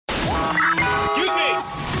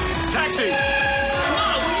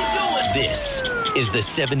This is the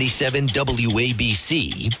 77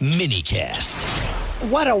 WABC minicast.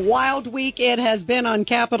 What a wild week it has been on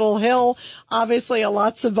Capitol Hill. Obviously, a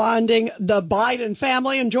lot surrounding the Biden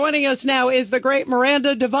family. And joining us now is the great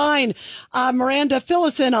Miranda Devine. Miranda, fill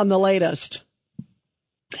us in on the latest.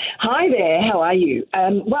 Hi there. How are you?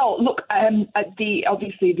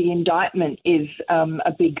 Obviously the indictment is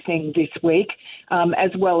a big thing this week,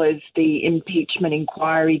 as well as the impeachment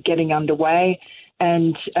inquiry getting underway,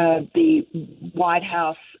 and the White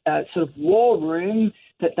House sort of war room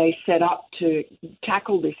that they set up to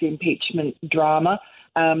tackle this impeachment drama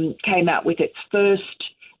came out with its first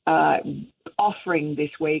offering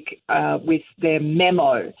this week with their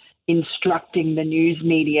memo instructing the news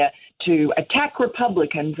media to attack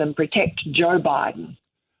Republicans and protect Joe Biden.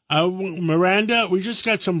 Miranda, we just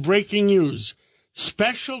got some breaking news.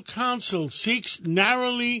 Special counsel seeks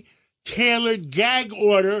narrowly tailored gag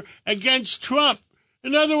order against Trump.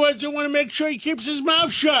 In other words, they want to make sure he keeps his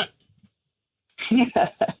mouth shut.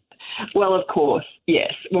 Well, of course,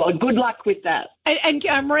 yes. Well, good luck with that. And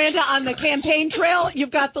Miranda, on the campaign trail, you've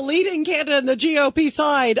got the leading candidate on the GOP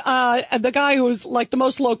side, the guy who's like the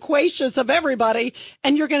most loquacious of everybody,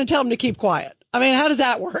 and you're going to tell him to keep quiet. I mean, how does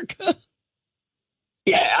that work?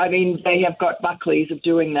 Yeah, I mean, they have got Buckleys of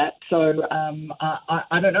doing that. So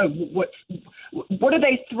I don't know. What are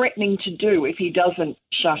they threatening to do if he doesn't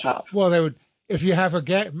shut up? Well, they would, if you have a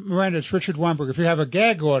gag, Miranda, it's Richard Weinberg. If you have a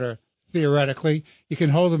gag order, theoretically, you can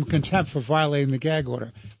hold them in contempt for violating the gag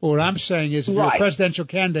order. But what I'm saying is, if you're a presidential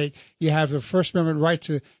candidate, you have the First Amendment right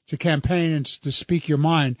to campaign and to speak your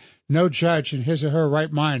mind. No judge in his or her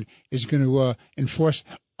right mind is going to enforce,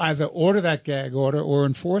 either order that gag order or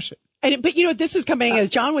enforce it. But, you know, this is coming, as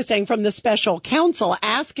John was saying, from the special counsel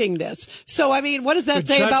asking this. So, I mean, what does that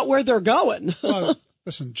say about where they're going? Well,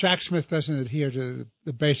 listen, Jack Smith doesn't adhere to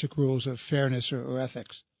the basic rules of fairness or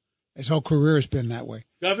ethics. His whole career has been that way.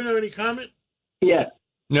 Governor, any comment? Yeah.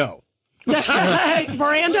 No.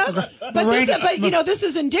 Miranda? But you know, this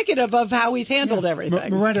is indicative of how he's handled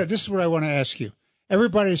everything. Miranda, this is what I want to ask you.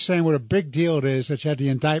 Everybody is saying what a big deal it is that you had the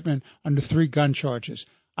indictment on the 3 gun charges.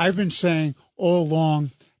 I've been saying all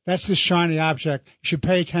along, that's the shiny object. You should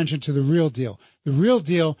pay attention to the real deal. The real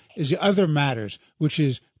deal is the other matters, which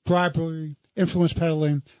is bribery, influence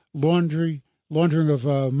peddling, laundering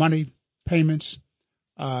of money payments,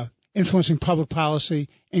 influencing public policy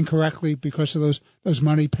incorrectly because of those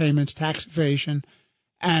money payments, tax evasion.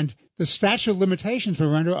 And the statute of limitations,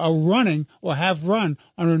 Miranda, are running or have run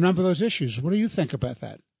on a number of those issues. What do you think about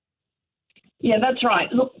that? Yeah, that's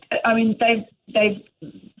right. Look, I mean, they've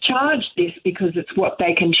charged this because it's what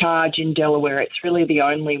they can charge in Delaware. It's really the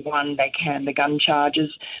only one they can, the gun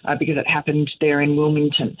charges, because it happened there in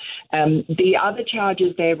Wilmington. The other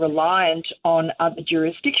charges, they're reliant on other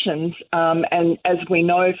jurisdictions. And as we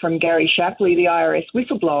know from Gary Shapley, the IRS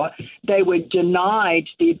whistleblower, they were denied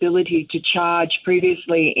the ability to charge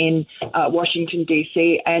previously in Washington,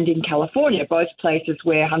 D.C. and in California, both places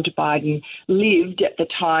where Hunter Biden lived at the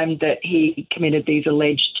time that he committed these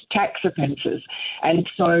alleged tax offences. And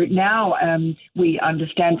so now we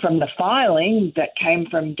understand from the filing that came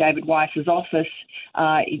from David Weiss's office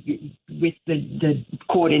with the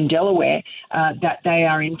court in Delaware that they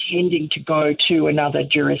are intending to go to another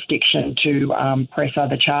jurisdiction to press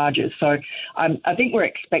other charges. So I think we're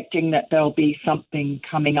expecting that there'll be something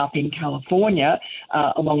coming up in California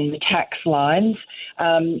along the tax lines.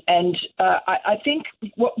 I think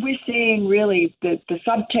what we're seeing really, the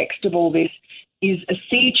subtext of all this is a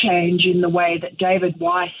sea change in the way that David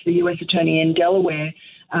Weiss, the U.S. Attorney in Delaware,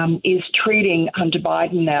 is treating Hunter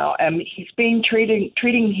Biden now. He's been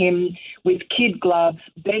treating him with kid gloves,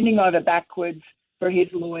 bending over backwards for his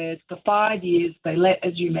lawyers for 5 years. They let,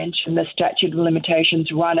 as you mentioned, the statute of limitations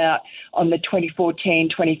run out on the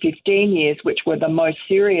 2014-2015 years, which were the most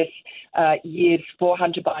serious years for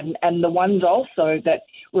Hunter Biden, and the ones also that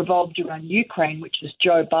revolved around Ukraine, which is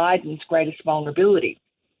Joe Biden's greatest vulnerability.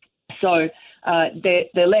 So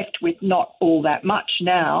they're left with not all that much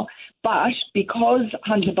now. But because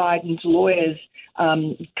Hunter Biden's lawyers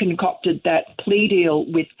concocted that plea deal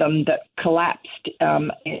with them that collapsed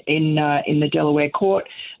in the Delaware court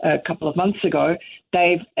a couple of months ago,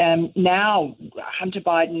 they've now Hunter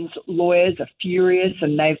Biden's lawyers are furious,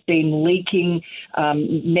 and they've been leaking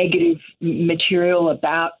negative material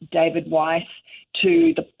about David Weiss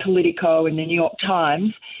to the Politico and the New York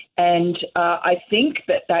Times. And I think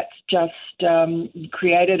that that's just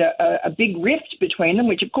created a big rift between them,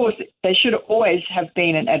 which, of course, there should always have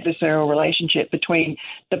been an adversarial relationship between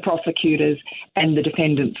the prosecutors and the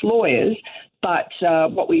defendants' lawyers. But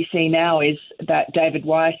what we see now is that David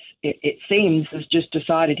Weiss, it seems, has just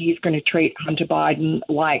decided he's going to treat Hunter Biden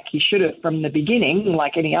like he should have from the beginning,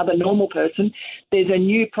 like any other normal person. There's a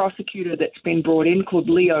new prosecutor that's been brought in called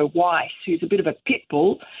Leo Weiss, who's a bit of a pit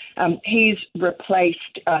bull. He's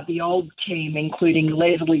replaced the old team, including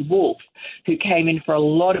Leslie Wolf, who came in for a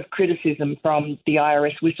lot of criticism from the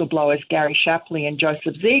IRS whistleblowers Gary Shapley and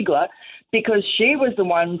Joseph Ziegler, because she was the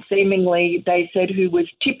one, seemingly, they said, who was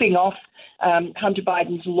tipping off Hunter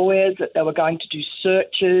Biden's lawyers that they were going to do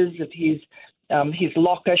searches of his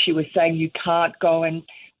locker. She was saying you can't go and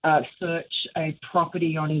search a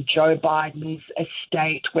property on Joe Biden's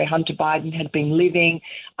estate where Hunter Biden had been living,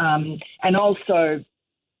 and also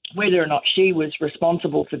whether or not she was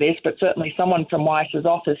responsible for this, but certainly someone from Weiss's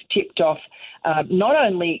office tipped off not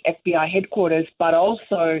only FBI headquarters, but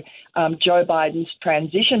also Joe Biden's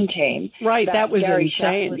transition team. Right, that was Gary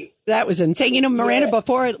insane. Shapley. That was insane. You know, Miranda,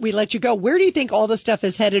 before we let you go, where do you think all the stuff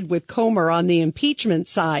is headed with Comer on the impeachment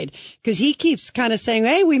side? Because he keeps kind of saying,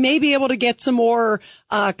 hey, we may be able to get some more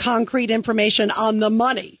concrete information on the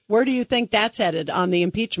money. Where do you think that's headed on the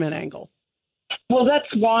impeachment angle? Well, that's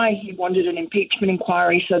why he wanted an impeachment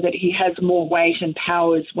inquiry, so that he has more weight and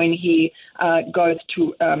powers when he goes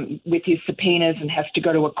to with his subpoenas and has to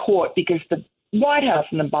go to a court, because the White House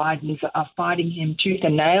and the Bidens are fighting him tooth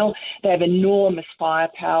and nail. They have enormous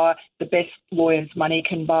firepower, the best lawyers money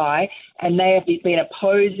can buy, and they have been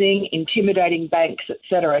opposing, intimidating banks,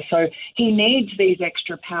 etc. So he needs these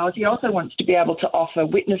extra powers. He also wants to be able to offer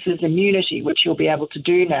witnesses immunity, which he'll be able to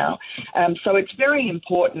do now. So it's very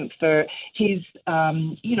important for his,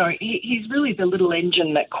 he's really the little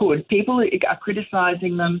engine that could. People are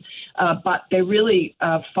criticizing them, but they're really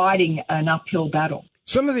fighting an uphill battle.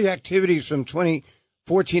 Some of the activities from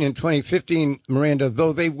 2014 and 2015, Miranda,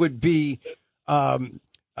 though they would be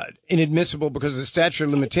inadmissible because of the statute of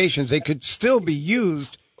limitations, they could still be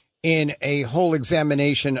used in a whole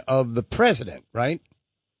examination of the president, right?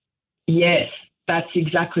 Yes, that's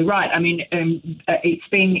exactly right. I mean, it's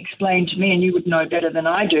been explained to me, and you would know better than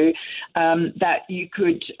I do, that you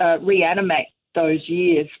could reanimate those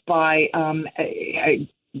years by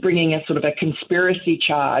bringing a sort of a conspiracy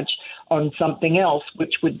charge on something else,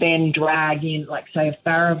 which would then drag in, like, say, a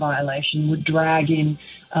FARA violation would drag in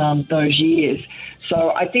those years.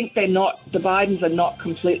 So I think the Bidens are not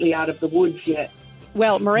completely out of the woods yet.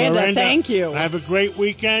 Well, Miranda, thank you. Have a great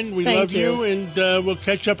weekend. We love you, and we'll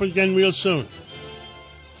catch up again real soon.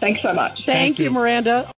 Thanks so much. Thank you, Miranda.